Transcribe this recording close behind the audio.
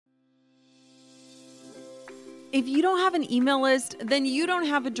If you don't have an email list, then you don't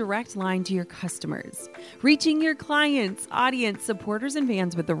have a direct line to your customers. Reaching your clients, audience, supporters, and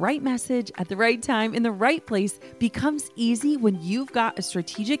fans with the right message at the right time in the right place becomes easy when you've got a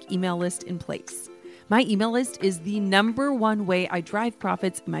strategic email list in place. My email list is the number one way I drive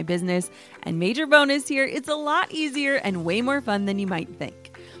profits in my business, and major bonus here, it's a lot easier and way more fun than you might think.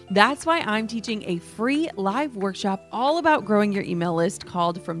 That's why I'm teaching a free live workshop all about growing your email list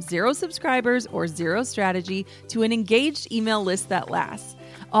called From Zero Subscribers or Zero Strategy to an Engaged Email List That Lasts.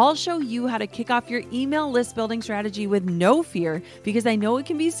 I'll show you how to kick off your email list building strategy with no fear, because I know it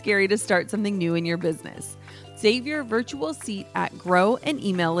can be scary to start something new in your business. Save your virtual seat at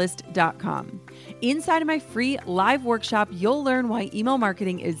growanemaillist.com. Inside of my free live workshop, you'll learn why email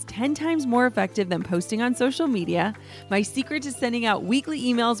marketing is 10 times more effective than posting on social media, my secret to sending out weekly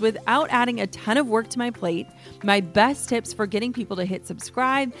emails without adding a ton of work to my plate, my best tips for getting people to hit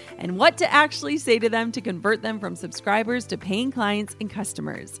subscribe, and what to actually say to them to convert them from subscribers to paying clients and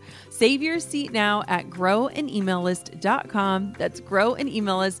customers. Save your seat now at growanemaillist.com. That's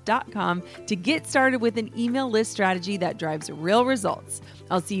growanemaillist.com to get started with an email list strategy that drives real results.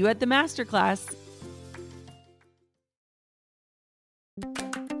 I'll see you at the masterclass.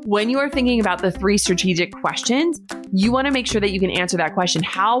 When you are thinking about the 3 strategic questions, you want to make sure that you can answer that question.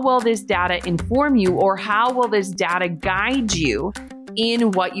 How will this data inform you, or how will this data guide you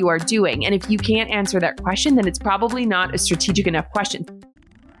in what you are doing? And if you can't answer that question, then it's probably not a strategic enough question.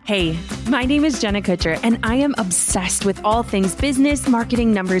 Hey, my name is Jenna Kutcher, and I am obsessed with all things business,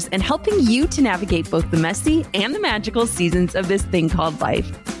 marketing, numbers, and helping you to navigate both the messy and the magical seasons of this thing called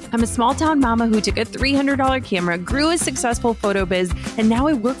life. I'm a small town mama who took a $300 camera, grew a successful photo biz, and now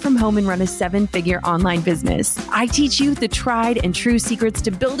I work from home and run a 7-figure online business. I teach you the tried and true secrets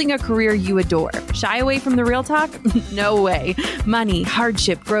to building a career you adore. Shy away from the real talk? No way. Money,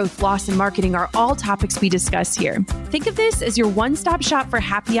 hardship, growth, loss, and marketing are all topics we discuss here. Think of this as your one-stop shop for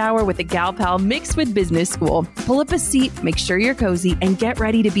happy hour with a gal pal mixed with business school. Pull up a seat, make sure you're cozy, and get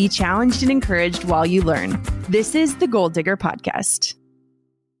ready to be challenged and encouraged while you learn. This is the Goal Digger Podcast.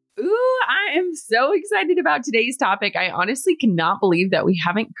 Ooh, I am so excited about today's topic. I honestly cannot believe that we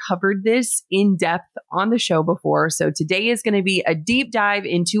haven't covered this in depth on the show before. So today is going to be a deep dive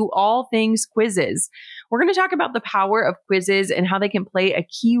into all things quizzes. We're going to talk about the power of quizzes and how they can play a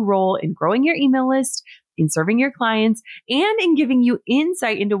key role in growing your email list, in serving your clients, and in giving you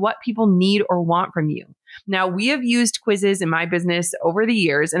insight into what people need or want from you. Now, we have used quizzes in my business over the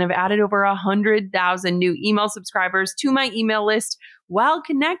years and have added over 100,000 new email subscribers to my email list while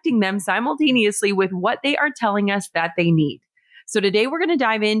connecting them simultaneously with what they are telling us that they need. So today we're going to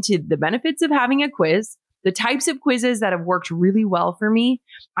dive into the benefits of having a quiz, the types of quizzes that have worked really well for me,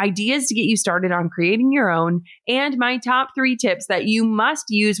 ideas to get you started on creating your own, and my top 3 tips that you must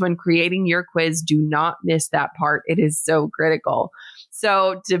use when creating your quiz. Do not miss that part. It is so critical.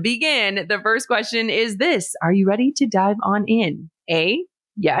 So to begin, the first question is this: are you ready to dive on in? A,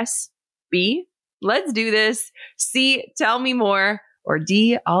 yes. B, let's do this. C, tell me more. Or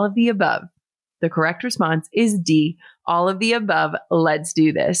D, all of the above. The correct response is D, all of the above. Let's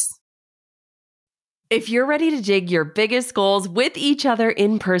do this. If you're ready to dig your biggest goals with each other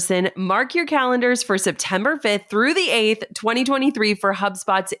in person, mark your calendars for September 5th through the 8th, 2023 for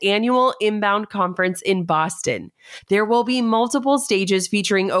HubSpot's annual Inbound Conference in Boston. There will be multiple stages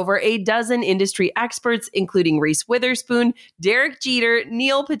featuring over a dozen industry experts, including Reese Witherspoon, Derek Jeter,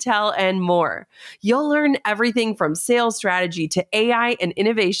 Neil Patel, and more. You'll learn everything from sales strategy to AI and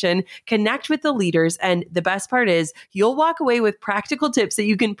innovation, connect with the leaders, and the best part is you'll walk away with practical tips that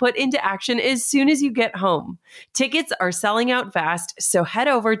you can put into action as soon as you get home. Tickets are selling out fast, so head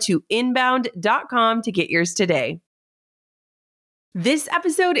over to inbound.com to get yours today. This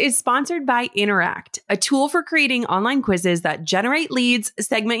episode is sponsored by Interact, a tool for creating online quizzes that generate leads,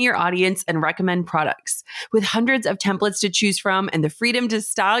 segment your audience, and recommend products. With hundreds of templates to choose from and the freedom to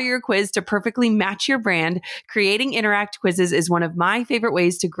style your quiz to perfectly match your brand, creating Interact quizzes is one of my favorite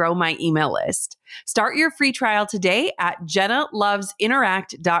ways to grow my email list. Start your free trial today at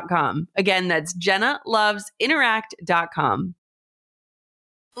JennaLovesInteract.com. Again, that's JennaLovesInteract.com.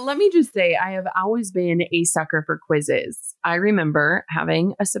 Let me just say, I have always been a sucker for quizzes. I remember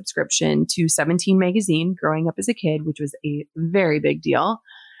having a subscription to 17 magazine growing up as a kid, which was a very big deal.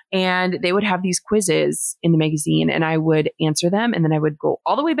 And they would have these quizzes in the magazine and I would answer them. And then I would go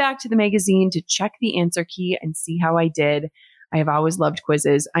all the way back to the magazine to check the answer key and see how I did. I have always loved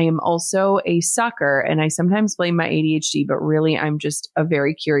quizzes. I am also a sucker, and I sometimes blame my ADHD, but really I'm just a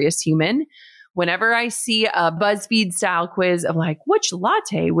very curious human. Whenever I see a BuzzFeed style quiz of like, which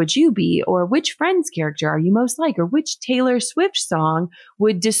latte would you be? Or which Friends character are you most like? Or which Taylor Swift song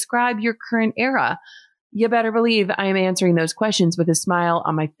would describe your current era? You better believe I am answering those questions with a smile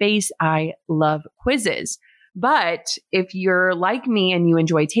on my face. I love quizzes. But if you're like me and you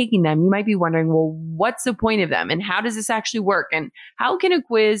enjoy taking them, you might be wondering, well, what's the point of them? And how does this actually work? And how can a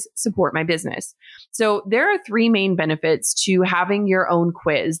quiz support my business? So there are three main benefits to having your own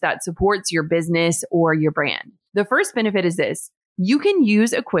quiz that supports your business or your brand. The first benefit is this. You can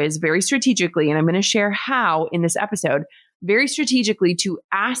use a quiz very strategically, and I'm going to share how in this episode, very strategically to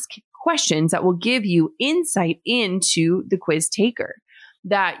ask questions that will give you insight into the quiz taker,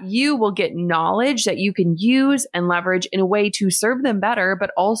 that you will get knowledge that you can use and leverage in a way to serve them better, but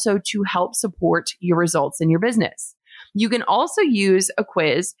also to help support your results in your business. You can also use a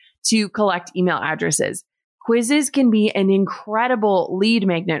quiz to collect email addresses. Quizzes can be an incredible lead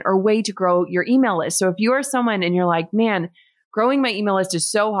magnet or way to grow your email list. So if you are someone and you're like, man, growing my email list is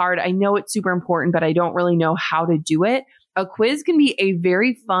so hard. I know it's super important, but I don't really know how to do it. A quiz can be a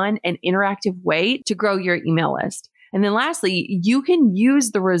very fun and interactive way to grow your email list. And then lastly, you can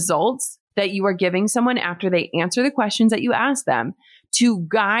use the results that you are giving someone after they answer the questions that you ask them to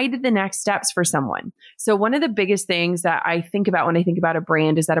guide the next steps for someone. So one of the biggest things that I think about when I think about a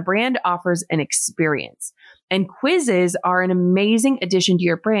brand is that a brand offers an experience. And quizzes are an amazing addition to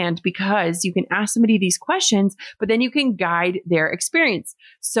your brand because you can ask somebody these questions, but then you can guide their experience.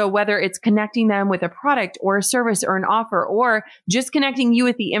 So whether it's connecting them with a product or a service or an offer, or just connecting you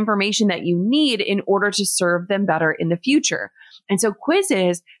with the information that you need in order to serve them better in the future. And so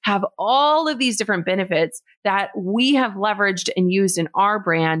quizzes have all of these different benefits that we have leveraged and used in our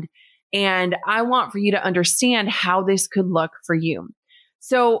brand. And I want for you to understand how this could look for you.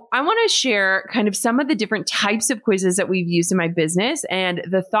 So I want to share kind of some of the different types of quizzes that we've used in my business and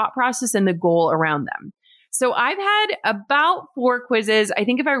the thought process and the goal around them. So I've had about 4 quizzes. I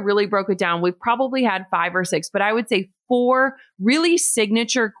think if I really broke it down, we've probably had 5 or 6, but I would say 4 really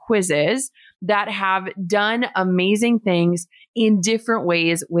signature quizzes that have done amazing things in different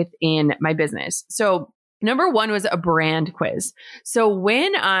ways within my business. So number 1 was a brand quiz. So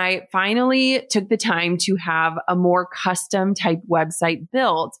when I finally took the time to have a more custom type website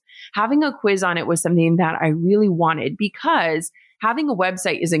built, having a quiz on it was something that I really wanted because having a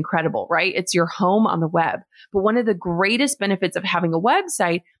website is incredible, right? It's your home on the web. But one of the greatest benefits of having a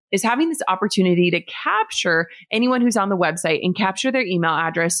website is having this opportunity to capture anyone who's on the website and capture their email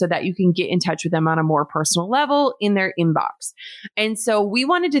address so that you can get in touch with them on a more personal level in their inbox. And so we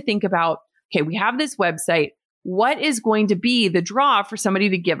wanted to think about, okay, we have this website. What is going to be the draw for somebody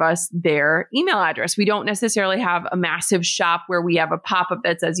to give us their email address? We don't necessarily have a massive shop where we have a pop-up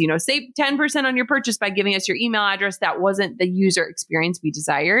that says, save 10% on your purchase by giving us your email address. That wasn't the user experience we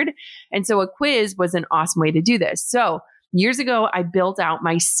desired. And so a quiz was an awesome way to do this. So years ago, I built out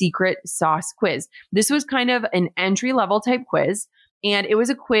my secret sauce quiz. This was kind of an entry-level type quiz. And it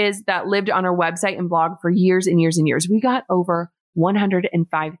was a quiz that lived on our website and blog for years and years and years. We got over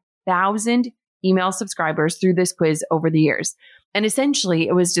 105,000 email subscribers through this quiz over the years. And essentially,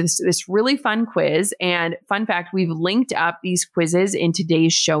 it was just this really fun quiz. And fun fact, we've linked up these quizzes in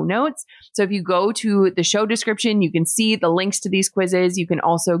today's show notes. So if you go to the show description, you can see the links to these quizzes. You can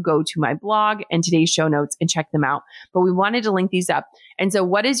also go to my blog and today's show notes and check them out. But we wanted to link these up. And so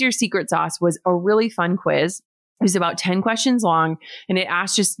what is your secret sauce was a really fun quiz. It was about 10 questions long, and it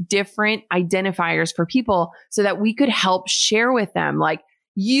asked just different identifiers for people so that we could help share with them, like,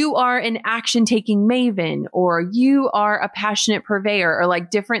 you are an action-taking maven, or you are a passionate purveyor, or like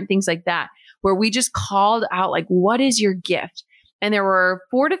different things like that, where we just called out, like, what is your gift? And there were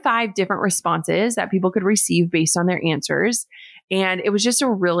 4 to 5 different responses that people could receive based on their answers. And it was just a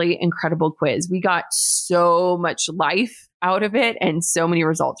really incredible quiz. We got so much life out of it and so many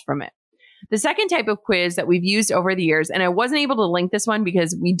results from it. The second type of quiz that we've used over the years, and I wasn't able to link this one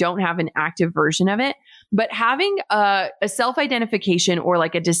because we don't have an active version of it, but having a self-identification or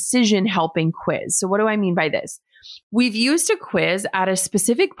like a decision helping quiz. So what do I mean by this? We've used a quiz at a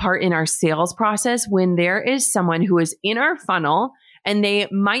specific part in our sales process when there is someone who is in our funnel and they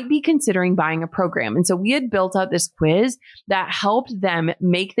might be considering buying a program. And so we had built out this quiz that helped them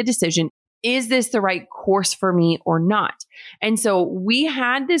make the decision. Is this the right course for me or not? And so we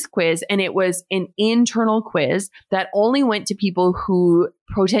had this quiz, and it was an internal quiz that only went to people who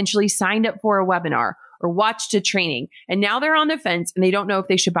potentially signed up for a webinar or watched a training. And now they're on the fence and they don't know if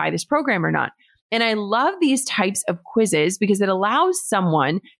they should buy this program or not. And I love these types of quizzes because it allows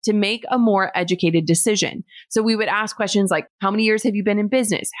someone to make a more educated decision. So we would ask questions like, how many years have you been in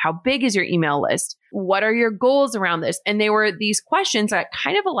business? How big is your email list? What are your goals around this? And they were these questions that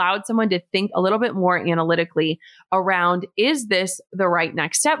kind of allowed someone to think a little bit more analytically around, is this the right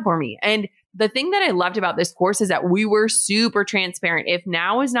next step for me? And the thing that I loved about this course is that we were super transparent. If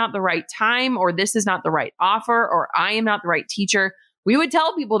now is not the right time, or this is not the right offer, or I am not the right teacher, we would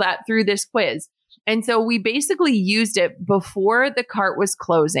tell people that through this quiz. And so we basically used it before the cart was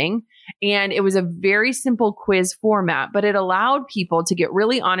closing. And it was a very simple quiz format, but it allowed people to get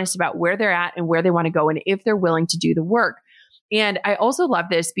really honest about where they're at and where they want to go and if they're willing to do the work. And I also love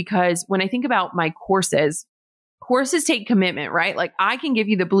this because when I think about my courses take commitment, right? Like I can give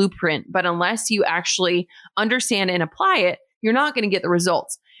you the blueprint, but unless you actually understand and apply it, you're not going to get the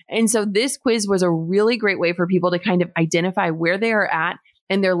results. And so this quiz was a really great way for people to kind of identify where they are at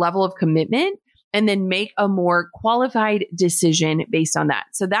and their level of commitment, and then make a more qualified decision based on that.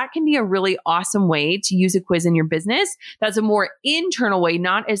 So that can be a really awesome way to use a quiz in your business. That's a more internal way,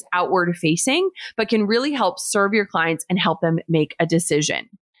 not as outward facing, but can really help serve your clients and help them make a decision.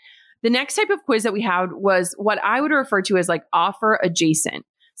 The next type of quiz that we had was what I would refer to as like offer adjacent.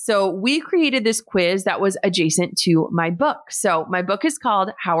 So we created this quiz that was adjacent to my book. So my book is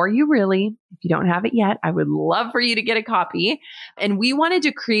called How Are You Really? If you don't have it yet, I would love for you to get a copy. And we wanted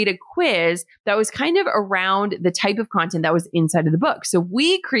to create a quiz that was kind of around the type of content that was inside of the book. So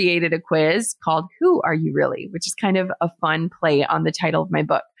we created a quiz called Who Are You Really? Which is kind of a fun play on the title of my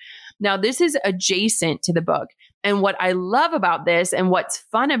book. Now, this is adjacent to the book. And what I love about this and what's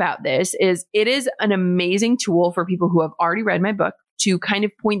fun about this is it is an amazing tool for people who have already read my book to kind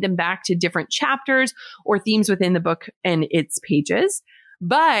of point them back to different chapters or themes within the book and its pages.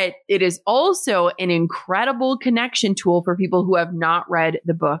 But it is also an incredible connection tool for people who have not read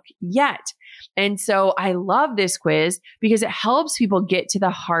the book yet. And so I love this quiz because it helps people get to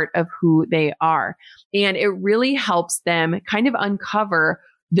the heart of who they are. And it really helps them kind of uncover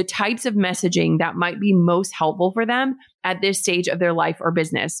the types of messaging that might be most helpful for them at this stage of their life or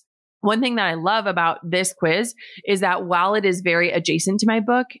business. One thing that I love about this quiz is that while it is very adjacent to my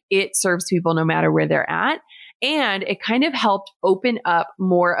book, it serves people no matter where they're at. And it kind of helped open up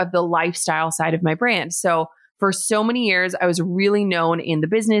more of the lifestyle side of my brand. So for so many years, I was really known in the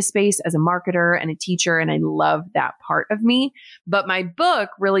business space as a marketer and a teacher, and I love that part of me. But my book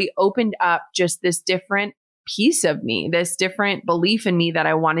really opened up just this different piece of me, this different belief in me that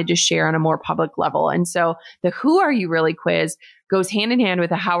I wanted to share on a more public level. And so the Who Are You Really quiz goes hand in hand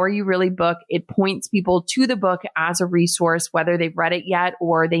with the How Are You Really book. It points people to the book as a resource, whether they've read it yet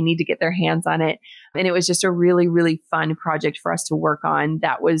or they need to get their hands on it. And it was just a really, really fun project for us to work on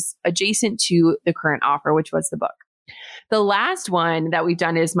that was adjacent to the current offer, which was the book. The last one that we've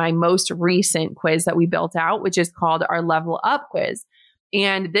done is my most recent quiz that we built out, which is called our Level Up quiz.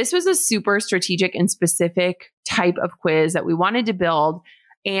 And this was a super strategic and specific type of quiz that we wanted to build.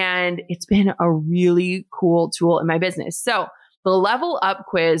 And it's been a really cool tool in my business. So the Level Up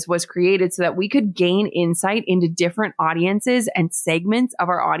quiz was created so that we could gain insight into different audiences and segments of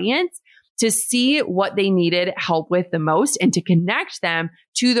our audience to see what they needed help with the most and to connect them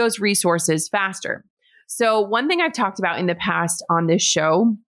to those resources faster. So one thing I've talked about in the past on this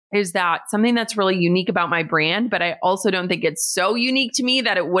show is that something that's really unique about my brand, but I also don't think it's so unique to me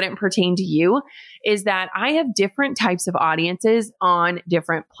that it wouldn't pertain to you, is that I have different types of audiences on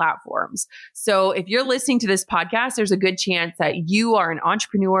different platforms. So if you're listening to this podcast, there's a good chance that you are an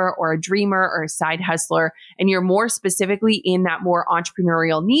entrepreneur or a dreamer or a side hustler, and you're more specifically in that more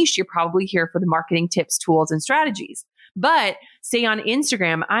entrepreneurial niche. You're probably here for the marketing tips, tools, and strategies. But say on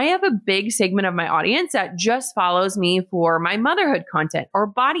Instagram, I have a big segment of my audience that just follows me for my motherhood content or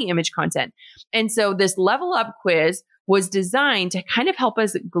body image content. And so this Level Up quiz was designed to kind of help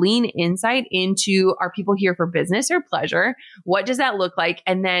us glean insight into, are people here for business or pleasure? What does that look like?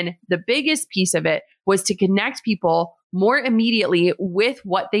 And then the biggest piece of it was to connect people more immediately with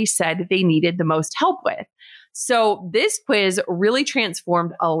what they said they needed the most help with. So this quiz really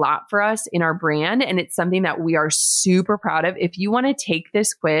transformed a lot for us in our brand, and it's something that we are super proud of. If you want to take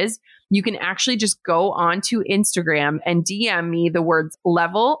this quiz, you can actually just go onto Instagram and DM me the words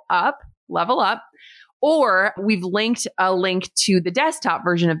level up, or we've linked a link to the desktop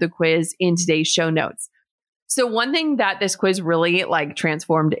version of the quiz in today's show notes. So one thing that this quiz really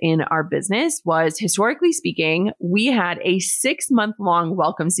transformed in our business was, historically speaking, we had a 6-month-long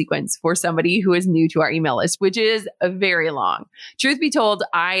welcome sequence for somebody who is new to our email list, which is very long. Truth be told,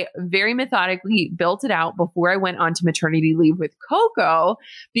 I very methodically built it out before I went on to maternity leave with Coco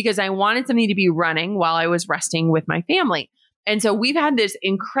because I wanted something to be running while I was resting with my family. And so we've had this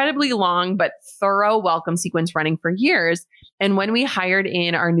incredibly long but thorough welcome sequence running for years. And when we hired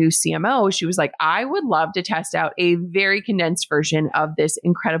in our new CMO, she was like, I would love to test out a very condensed version of this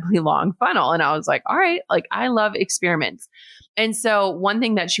incredibly long funnel. And I was like, all right, I love experiments. And so one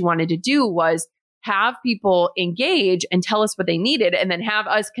thing that she wanted to do was have people engage and tell us what they needed, and then have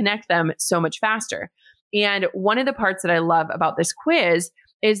us connect them so much faster. And one of the parts that I love about this quiz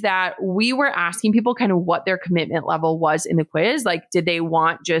is that we were asking people kind of what their commitment level was in the quiz. Like, did they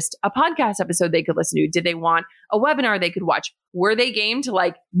want just a podcast episode they could listen to? Did they want a webinar they could watch? Were they game to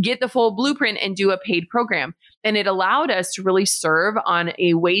like get the full blueprint and do a paid program? And it allowed us to really serve on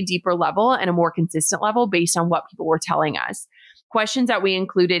a way deeper level and a more consistent level based on what people were telling us. Questions that we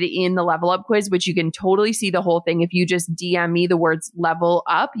included in the Level Up quiz, which you can totally see the whole thing. If you just DM me the words level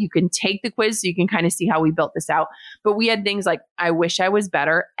up, you can take the quiz so you can kind of see how we built this out. But we had things like, I wish I was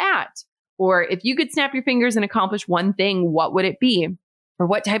better at, or if you could snap your fingers and accomplish one thing, what would it be? Or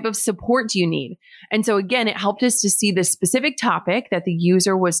what type of support do you need? And so again, it helped us to see the specific topic that the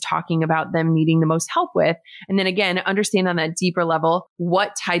user was talking about them needing the most help with. And then again, understand on that deeper level,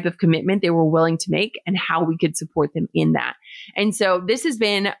 what type of commitment they were willing to make and how we could support them in that. And so this has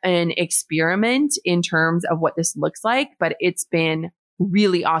been an experiment in terms of what this looks like, but it's been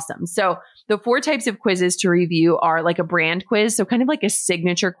really awesome. So the 4 types of quizzes to review are like a brand quiz. So kind of like a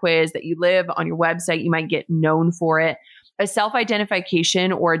signature quiz that you live on your website, you might get known for it. A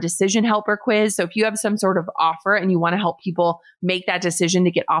self-identification or a decision helper quiz. So if you have some sort of offer and you want to help people make that decision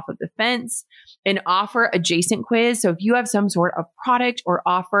to get off of the fence. An offer adjacent quiz. So if you have some sort of product or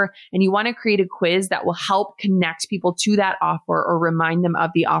offer and you want to create a quiz that will help connect people to that offer or remind them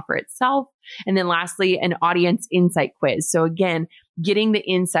of the offer itself. And then lastly, an audience insight quiz. So again, getting the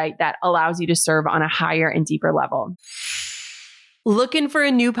insight that allows you to serve on a higher and deeper level. Looking for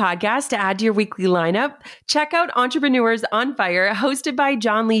a new podcast to add to your weekly lineup? Check out Entrepreneurs on Fire, hosted by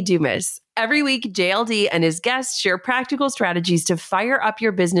John Lee Dumas. Every week, JLD and his guests share practical strategies to fire up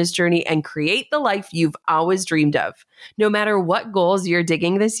your business journey and create the life you've always dreamed of. No matter what goals you're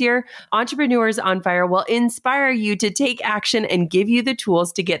digging this year, Entrepreneurs on Fire will inspire you to take action and give you the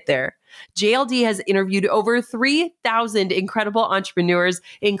tools to get there. JLD has interviewed over 3,000 incredible entrepreneurs,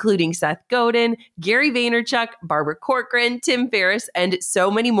 including Seth Godin, Gary Vaynerchuk, Barbara Corcoran, Tim Ferriss, and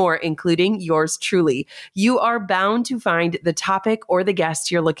so many more, including yours truly. You are bound to find the topic or the guest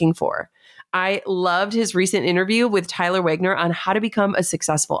you're looking for. I loved his recent interview with Tyler Wagner on how to become a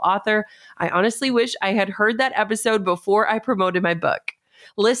successful author. I honestly wish I had heard that episode before I promoted my book.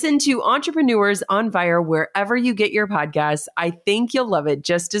 Listen to Entrepreneurs on Fire wherever you get your podcasts. I think you'll love it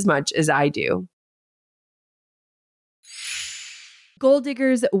just as much as I do. Goal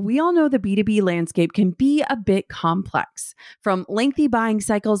diggers, we all know the B2B landscape can be a bit complex. From lengthy buying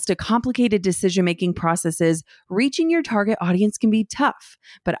cycles to complicated decision-making processes, reaching your target audience can be tough.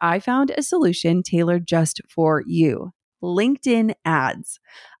 But I found a solution tailored just for you: LinkedIn ads.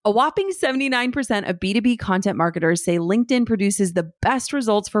 A whopping 79% of B2B content marketers say LinkedIn produces the best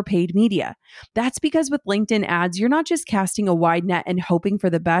results for paid media. That's because with LinkedIn ads, you're not just casting a wide net and hoping for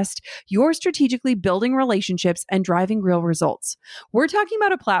the best, you're strategically building relationships and driving real results. We're talking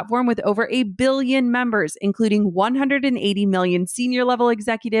about a platform with over 1 billion members, including 180 million senior level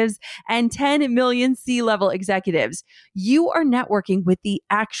executives and 10 million C-level executives. You are networking with the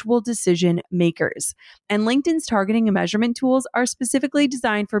actual decision makers. And LinkedIn's targeting and measurement tools are specifically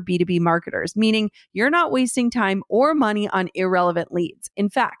designed for B2B marketers, meaning you're not wasting time or money on irrelevant leads. In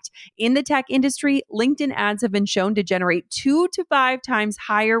fact, in the tech industry, LinkedIn ads have been shown to generate 2 to 5 times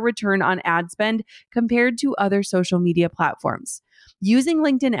higher return on ad spend compared to other social media platforms. Using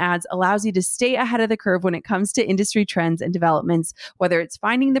LinkedIn ads allows you to stay ahead of the curve when it comes to industry trends and developments, whether it's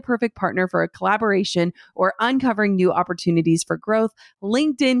finding the perfect partner for a collaboration or uncovering new opportunities for growth.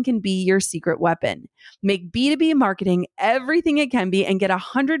 LinkedIn can be your secret weapon. Make B2B marketing everything it can be and get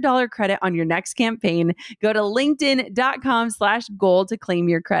 $100 credit on your next campaign. Go to linkedin.com/goal to claim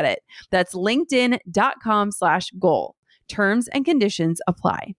your credit. That's linkedin.com/goal. Terms and conditions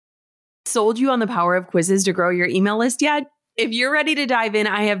apply. Sold you on the power of quizzes to grow your email list yet? If you're ready to dive in,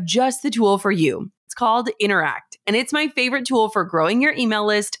 I have just the tool for you. It's called Interact, and it's my favorite tool for growing your email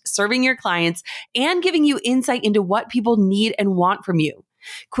list, serving your clients, and giving you insight into what people need and want from you.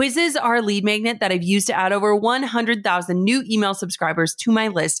 Quizzes are a lead magnet that I've used to add over 100,000 new email subscribers to my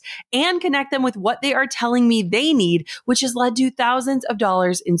list and connect them with what they are telling me they need, which has led to thousands of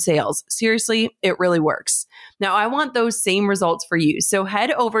dollars in sales. Seriously, it really works. Now, I want those same results for you. So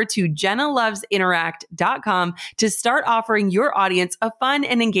head over to JennaLovesInteract.com to start offering your audience a fun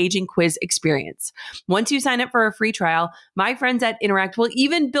and engaging quiz experience. Once you sign up for a free trial, my friends at Interact will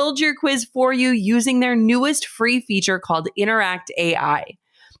even build your quiz for you using their newest free feature called Interact AI.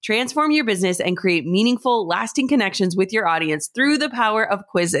 Transform your business and create meaningful, lasting connections with your audience through the power of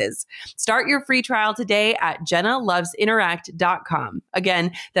quizzes. Start your free trial today at JennaLovesInteract.com.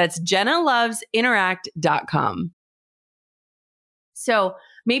 Again, that's JennaLovesInteract.com. So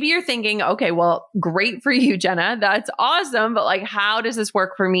maybe you're thinking, okay, well, great for you, Jenna. That's awesome. But like, how does this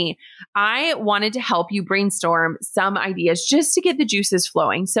work for me? I wanted to help you brainstorm some ideas just to get the juices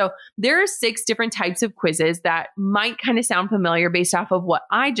flowing. So there are 6 different types of quizzes that might kind of sound familiar based off of what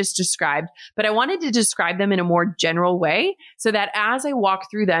I just described, but I wanted to describe them in a more general way so that as I walk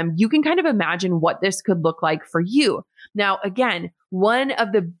through them, you can kind of imagine what this could look like for you. Now, again, one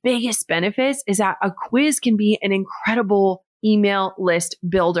of the biggest benefits is that a quiz can be an incredible email list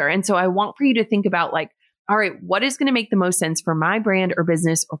builder. And so I want for you to think about like, all right, what is going to make the most sense for my brand or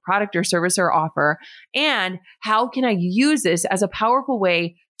business or product or service or offer? And how can I use this as a powerful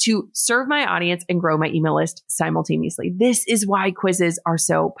way to serve my audience and grow my email list simultaneously? This is why quizzes are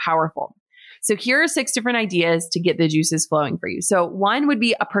so powerful. So here are 6 different ideas to get the juices flowing for you. So one would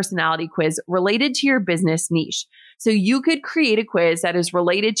be a personality quiz related to your business niche. So you could create a quiz that is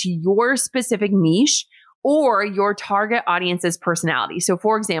related to your specific niche or your target audience's personality. So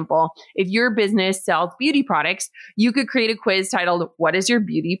for example, if your business sells beauty products, you could create a quiz titled, "What is your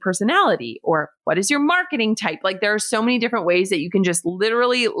beauty personality?" or "What is your marketing type?" Like there are so many different ways that you can just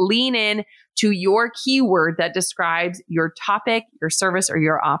literally lean in to your keyword that describes your topic, your service, or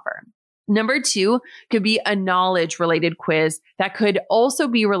your offer. Number 2 could be a knowledge related quiz that could also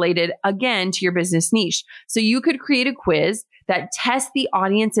be related again to your business niche. So you could create a quiz that tests the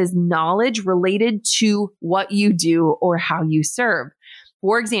audience's knowledge related to what you do or how you serve.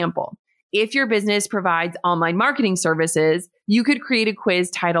 For example, if your business provides online marketing services, you could create a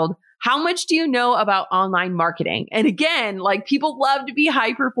quiz titled, "How much do you know about online marketing?" And again, like people love to be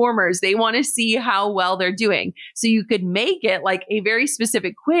high performers. They want to see how well they're doing. So you could make it like a very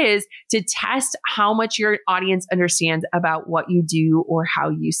specific quiz to test how much your audience understands about what you do or how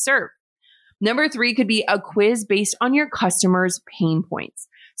you serve. Number 3 could be a quiz based on your customers' pain points.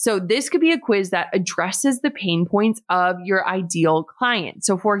 So this could be a quiz that addresses the pain points of your ideal client.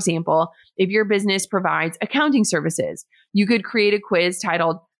 So for example, if your business provides accounting services, you could create a quiz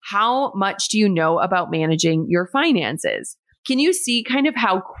titled, "How much do you know about managing your finances?" Can you see kind of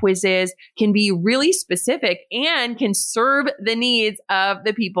how quizzes can be really specific and can serve the needs of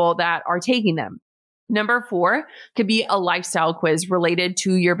the people that are taking them? Number 4 could be a lifestyle quiz related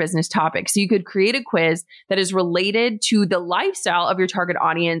to your business topic. So you could create a quiz that is related to the lifestyle of your target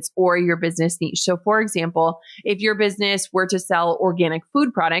audience or your business niche. So for example, if your business were to sell organic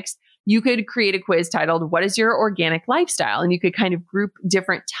food products, you could create a quiz titled, "What is your organic lifestyle?" And you could kind of group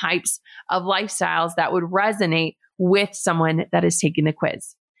different types of lifestyles that would resonate with someone that is taking the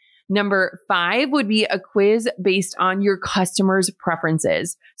quiz. Number 5 would be a quiz based on your customers'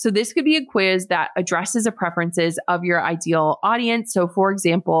 preferences. So this could be a quiz that addresses the preferences of your ideal audience. So for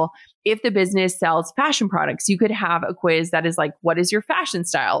example, if the business sells fashion products, you could have a quiz that is like, "What is your fashion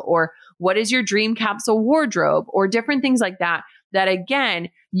style?" or "What is your dream capsule wardrobe?" or different things like that. That again,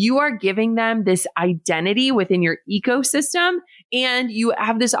 you are giving them this identity within your ecosystem and you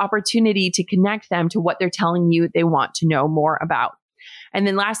have this opportunity to connect them to what they're telling you they want to know more about. And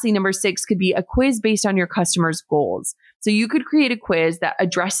then lastly, number 6 could be a quiz based on your customers' goals. So you could create a quiz that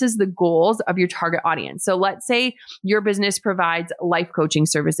addresses the goals of your target audience. So let's say your business provides life coaching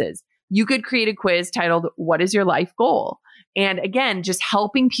services. You could create a quiz titled, "What is your life goal?" And again, just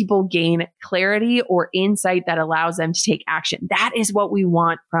helping people gain clarity or insight that allows them to take action. That is what we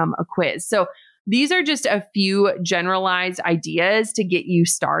want from a quiz. So these are just a few generalized ideas to get you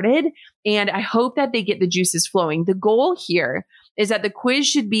started. And I hope that they get the juices flowing. The goal here is that the quiz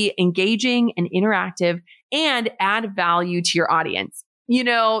should be engaging and interactive and add value to your audience. You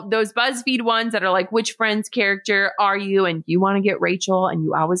know, those BuzzFeed ones that are like, "Which Friends character are you?" And you want to get Rachel and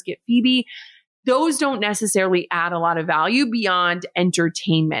you always get Phoebe. Those don't necessarily add a lot of value beyond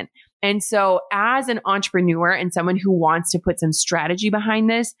entertainment. And so as an entrepreneur and someone who wants to put some strategy behind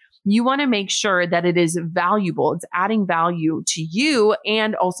this, you want to make sure that it is valuable. It's adding value to you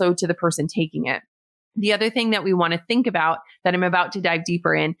and also to the person taking it. The other thing that we want to think about that I'm about to dive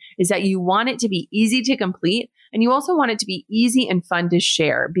deeper in is that you want it to be easy to complete and you also want it to be easy and fun to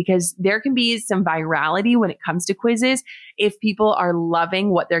share because there can be some virality when it comes to quizzes if people are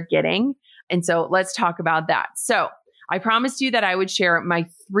loving what they're getting. And so let's talk about that. So I promised you that I would share my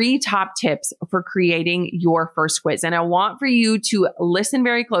 3 top tips for creating your first quiz. And I want for you to listen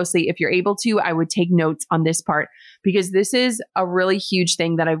very closely. If you're able to, I would take notes on this part because this is a really huge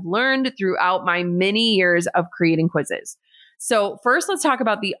thing that I've learned throughout my many years of creating quizzes. So first, let's talk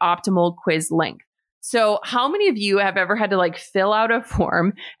about the optimal quiz length. So how many of you have ever had to like fill out a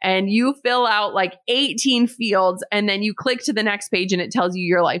form and you fill out like 18 fields and then you click to the next page and it tells you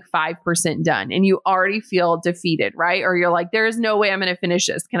you're like 5% done and you already feel defeated, right? Or you're like, there is no way I'm going to finish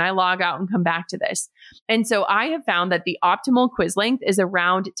this. Can I log out and come back to this? And so I have found that the optimal quiz length is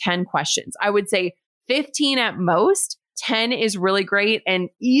around 10 questions. I would say 15 at most. 10 is really great. And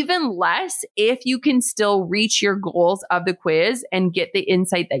even less if you can still reach your goals of the quiz and get the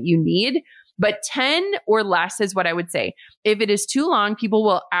insight that you need. But 10 or less is what I would say. If it is too long, people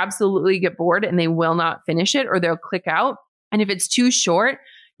will absolutely get bored and they will not finish it or they'll click out. And if it's too short,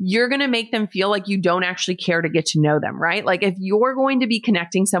 you're going to make them feel like you don't actually care to get to know them, right? Like if you're going to be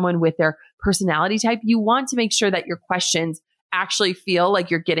connecting someone with their personality type, you want to make sure that your questions actually feel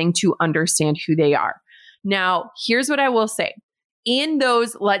like you're getting to understand who they are. Now, here's what I will say. In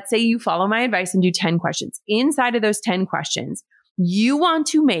those, let's say you follow my advice and do 10 questions. Inside of those 10 questions, you want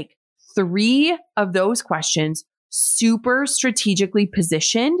to make 3 of those questions super strategically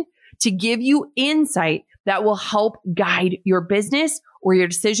positioned to give you insight that will help guide your business or your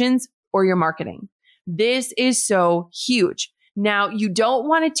decisions or your marketing. This is so huge. Now, you don't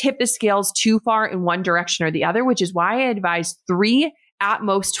want to tip the scales too far in one direction or the other, which is why I advise 3, at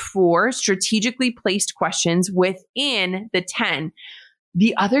most 4 strategically placed questions within the 10.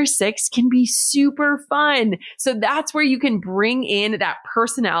 The other 6 can be super fun. So that's where you can bring in that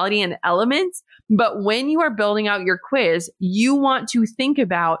personality and elements. But when you are building out your quiz, you want to think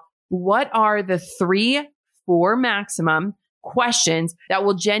about what are the 3, 4 maximum questions that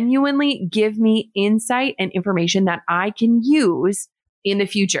will genuinely give me insight and information that I can use in the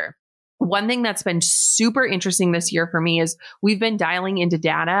future. One thing that's been super interesting this year for me is we've been dialing into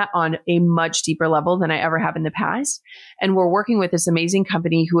data on a much deeper level than I ever have in the past. And we're working with this amazing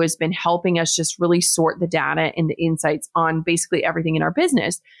company who has been helping us just really sort the data and the insights on basically everything in our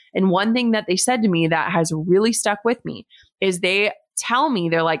business. And one thing that they said to me that has really stuck with me is they tell me,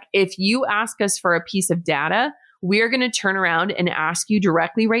 they're like, if you ask us for a piece of data, we're going to turn around and ask you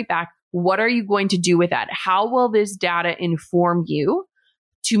directly right back, what are you going to do with that? How will this data inform you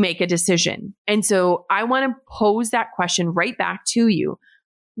to make a decision? And so I want to pose that question right back to you.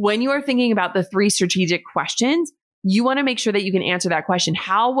 When you are thinking about the 3 strategic questions, you want to make sure that you can answer that question.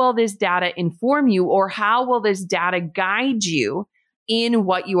 How will this data inform you, or how will this data guide you in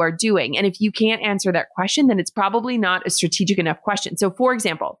what you are doing? And if you can't answer that question, then it's probably not a strategic enough question. So for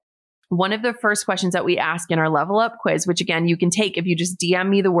example, one of the first questions that we ask in our Level Up quiz, which again, you can take if you just DM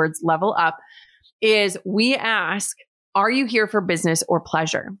me the words level up, is we ask, are you here for business or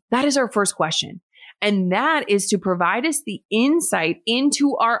pleasure? That is our first question. And that is to provide us the insight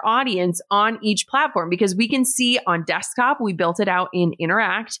into our audience on each platform, because we can see on desktop, we built it out in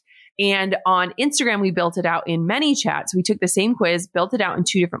Interact, and on Instagram, we built it out in ManyChat. So we took the same quiz, built it out in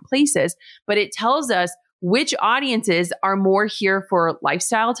 2 different places, but it tells us which audiences are more here for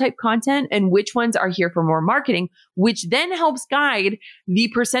lifestyle type content and which ones are here for more marketing, which then helps guide the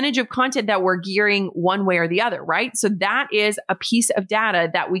percentage of content that we're gearing one way or the other, right? So that is a piece of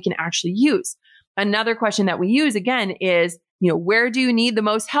data that we can actually use. Another question that we use again is, where do you need the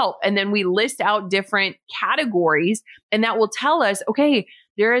most help? And then we list out different categories, and that will tell us, okay,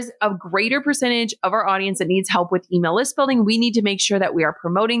 there is a greater percentage of our audience that needs help with email list building. We need to make sure that we are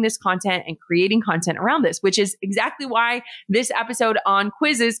promoting this content and creating content around this, which is exactly why this episode on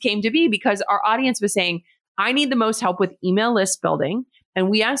quizzes came to be, because our audience was saying, I need the most help with email list building. And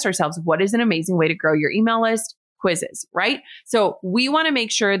we asked ourselves, what is an amazing way to grow your email list? Quizzes, right? So we want to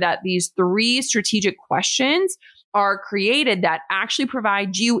make sure that these 3 strategic questions are created that actually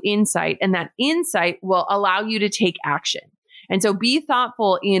provide you insight, and that insight will allow you to take action. And so be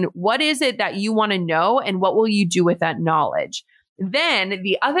thoughtful in what is it that you want to know and what will you do with that knowledge. Then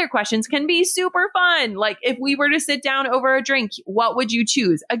the other questions can be super fun. Like if we were to sit down over a drink, what would you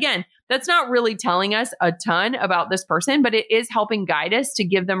choose? Again, that's not really telling us a ton about this person, but it is helping guide us to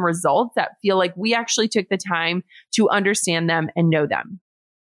give them results that feel like we actually took the time to understand them and know them.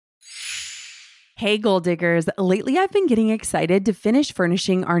 Hey, goal diggers. Lately, I've been getting excited to finish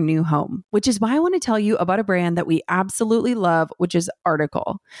furnishing our new home, which is why I want to tell you about a brand that we absolutely love, which is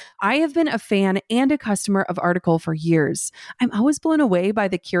Article. I have been a fan and a customer of Article for years. I'm always blown away by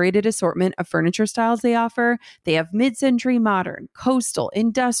the curated assortment of furniture styles they offer. They have mid-century modern, coastal,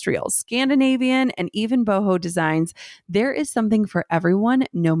 industrial, Scandinavian, and even boho designs. There is something for everyone,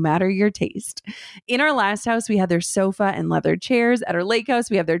 no matter your taste. In our last house, we had their sofa and leather chairs. At our lake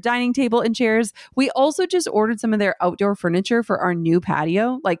house, we have their dining table and chairs. We also just ordered some of their outdoor furniture for our new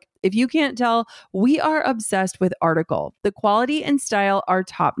patio. Like, if you can't tell, we are obsessed with Article. The quality and style are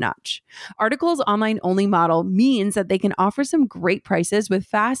top notch. Article's online only model means that they can offer some great prices with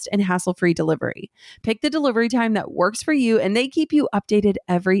fast and hassle-free delivery. Pick the delivery time that works for you, and they keep you updated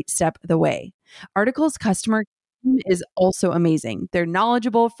every step of the way. Article's customer is also amazing. They're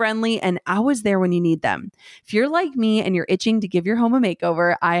knowledgeable, friendly, and always there when you need them. If you're like me and you're itching to give your home a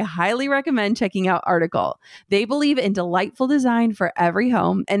makeover, I highly recommend checking out Article. They believe in delightful design for every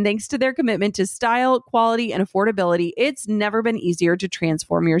home, and thanks to their commitment to style, quality, and affordability, it's never been easier to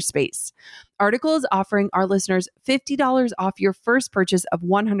transform your space. Article is offering our listeners $50 off your first purchase of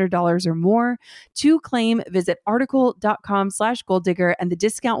 $100 or more. To claim, visit article.com/goaldigger and the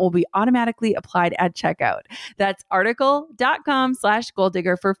discount will be automatically applied at checkout. That's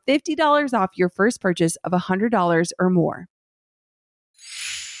article.com/goaldigger for $50 off your first purchase of $100 or more.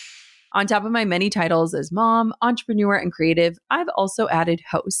 On top of my many titles as mom, entrepreneur, and creative, I've also added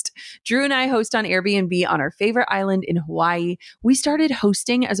host. Drew and I host on Airbnb on our favorite island in Hawaii. We started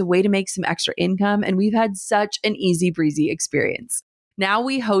hosting as a way to make some extra income, and we've had such an easy breezy experience. Now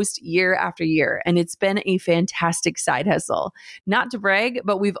we host year after year, and it's been a fantastic side hustle. Not to brag,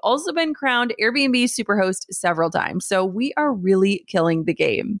 but we've also been crowned Airbnb Superhost several times, so we are really killing the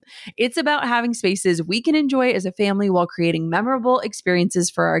game. It's about having spaces we can enjoy as a family while creating memorable experiences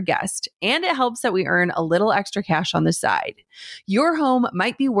for our guests, and it helps that we earn a little extra cash on the side. Your home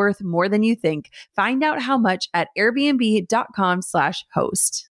might be worth more than you think. Find out how much at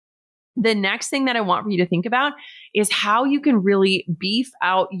airbnb.com/host. The next thing that I want for you to think about is how you can really beef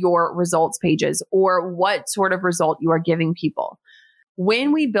out your results pages or what sort of result you are giving people.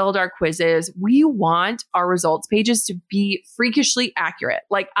 When we build our quizzes, we want our results pages to be freakishly accurate.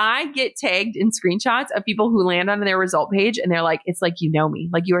 Like, I get tagged in screenshots of people who land on their result page and they're like, it's like, you know me,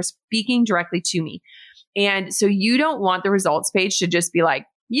 like you are speaking directly to me. And so you don't want the results page to just be like,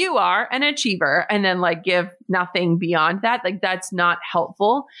 you are an achiever, and then like give nothing beyond that. Like, that's not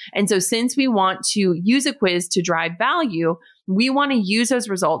helpful. And so since we want to use a quiz to drive value, we want to use those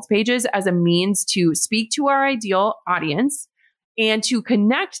results pages as a means to speak to our ideal audience and to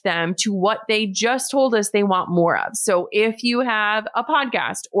connect them to what they just told us they want more of. So if you have a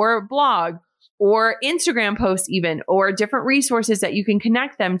podcast or a blog or Instagram posts even, or different resources that you can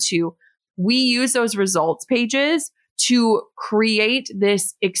connect them to, we use those results pages to create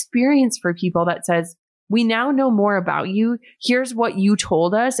this experience for people that says, we now know more about you. Here's what you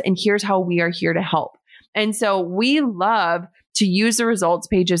told us, and here's how we are here to help. And so we love to use the results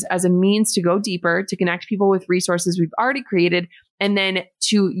pages as a means to go deeper, to connect people with resources we've already created, and then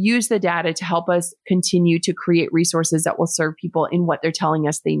to use the data to help us continue to create resources that will serve people in what they're telling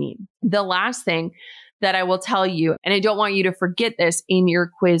us they need. The last thing that I will tell you, and I don't want you to forget this in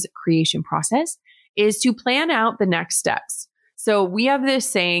your quiz creation process, is to plan out the next steps. So we have this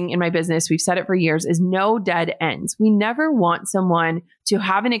saying in my business, we've said it for years, is no dead ends. We never want someone to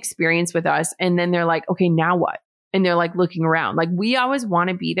have an experience with us and then they're like, okay, now what? And they're like looking around. Like, we always want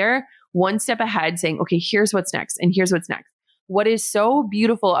to be there one step ahead saying, okay, here's what's next and here's what's next. What is so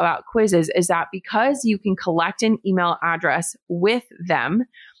beautiful about quizzes is that because you can collect an email address with them,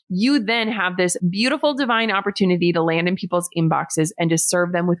 you then have this beautiful divine opportunity to land in people's inboxes and to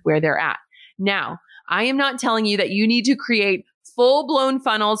serve them with where they're at. Now, I am not telling you that you need to create full-blown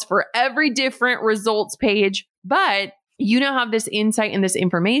funnels for every different results page, but you now have this insight and this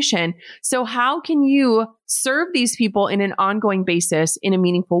information. So how can you serve these people in an ongoing basis in a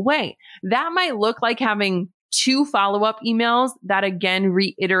meaningful way? That might look like having 2 follow-up emails that again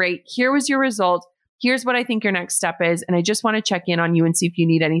reiterate, here was your result. Here's what I think your next step is. And I just want to check in on you and see if you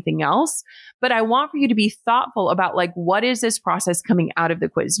need anything else. But I want for you to be thoughtful about, like, what is this process coming out of the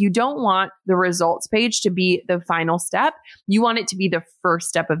quiz? You don't want the results page to be the final step. You want it to be the first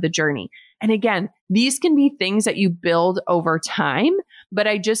step of the journey. And again, these can be things that you build over time, but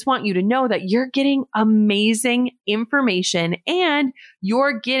I just want you to know that you're getting amazing information and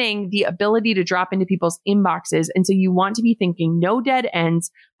you're getting the ability to drop into people's inboxes. And so you want to be thinking no dead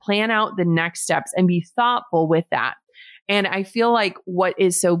ends, plan out the next steps and be thoughtful with that. And I feel like what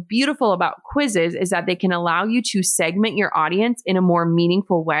is so beautiful about quizzes is that they can allow you to segment your audience in a more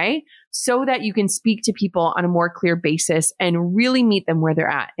meaningful way so that you can speak to people on a more clear basis and really meet them where they're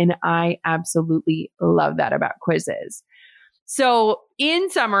at. And I absolutely love that about quizzes. So in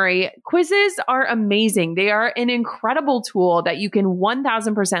summary, quizzes are amazing. They are an incredible tool that you can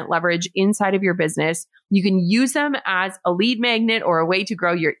 1000% leverage inside of your business. You can use them as a lead magnet or a way to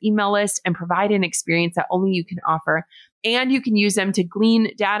grow your email list and provide an experience that only you can offer. And you can use them to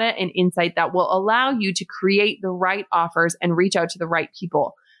glean data and insight that will allow you to create the right offers and reach out to the right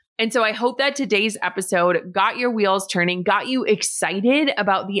people. And so I hope that today's episode got your wheels turning, got you excited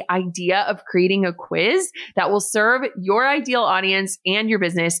about the idea of creating a quiz that will serve your ideal audience and your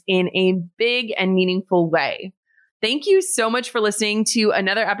business in a big and meaningful way. Thank you so much for listening to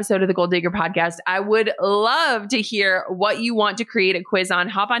another episode of the Goal Digger Podcast. I would love to hear what you want to create a quiz on.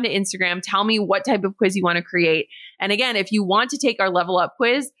 Hop onto Instagram. Tell me what type of quiz you want to create. And again, if you want to take our Level Up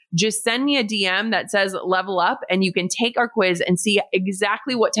quiz, just send me a DM that says Level Up, and you can take our quiz and see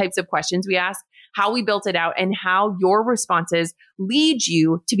exactly what types of questions we ask, how we built it out, and how your responses lead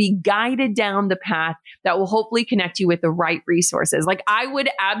you to be guided down the path that will hopefully connect you with the right resources. Like, I would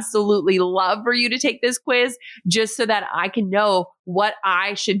absolutely love for you to take this quiz just so that I can know what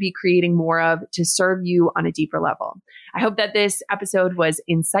I should be creating more of to serve you on a deeper level. I hope that this episode was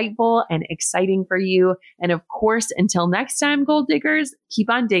insightful and exciting for you. And of course, until next time, goal diggers, keep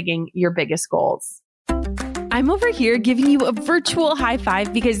on digging your biggest goals. I'm over here giving you a virtual high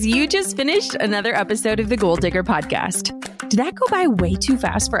five because you just finished another episode of the Goal Digger Podcast. Did that go by way too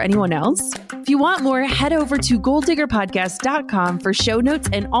fast for anyone else? If you want more, head over to goaldiggerpodcast.com for show notes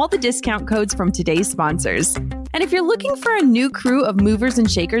and all the discount codes from today's sponsors. And if you're looking for a new crew of movers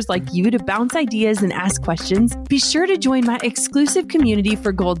and shakers like you to bounce ideas and ask questions, be sure to join my exclusive community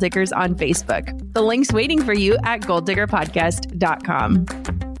for Goal Diggers on Facebook. The link's waiting for you at goaldiggerpodcast.com.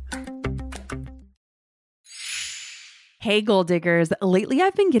 Hey, Goal Diggers. Lately,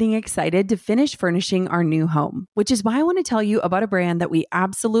 I've been getting excited to finish furnishing our new home, which is why I want to tell you about a brand that we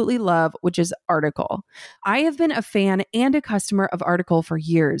absolutely love, which is Article. I have been a fan and a customer of Article for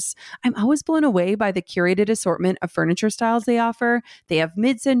years. I'm always blown away by the curated assortment of furniture styles they offer. They have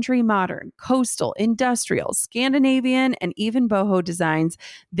mid-century modern, coastal, industrial, Scandinavian, and even boho designs.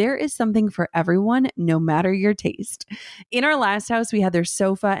 There is something for everyone, no matter your taste. In our last house, we had their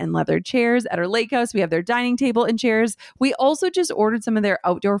sofa and leather chairs. At our lake house, we have their dining table and chairs. We also just ordered some of their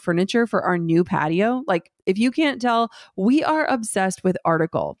outdoor furniture for our new patio. Like, if you can't tell, we are obsessed with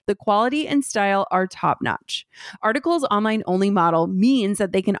Article. The quality and style are top-notch. Article's online-only model means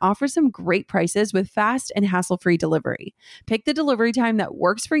that they can offer some great prices with fast and hassle-free delivery. Pick the delivery time that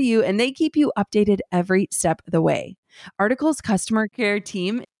works for you, and they keep you updated every step of the way. Article's customer care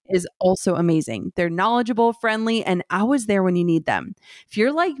team is also amazing. They're knowledgeable, friendly, and always there when you need them. If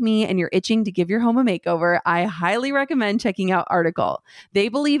you're like me and you're itching to give your home a makeover, I highly recommend checking out Article. They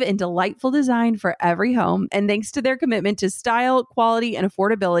believe in delightful design for every home, and thanks to their commitment to style, quality, and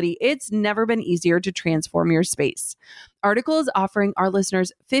affordability, it's never been easier to transform your space. Article is offering our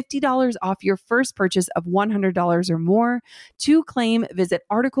listeners $50 off your first purchase of $100 or more. To claim, visit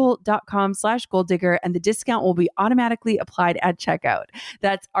article.com/goaldigger, and the discount will be automatically applied at checkout.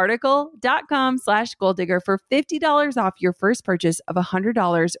 That's article.com/goaldigger for $50 off your first purchase of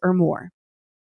 $100 or more.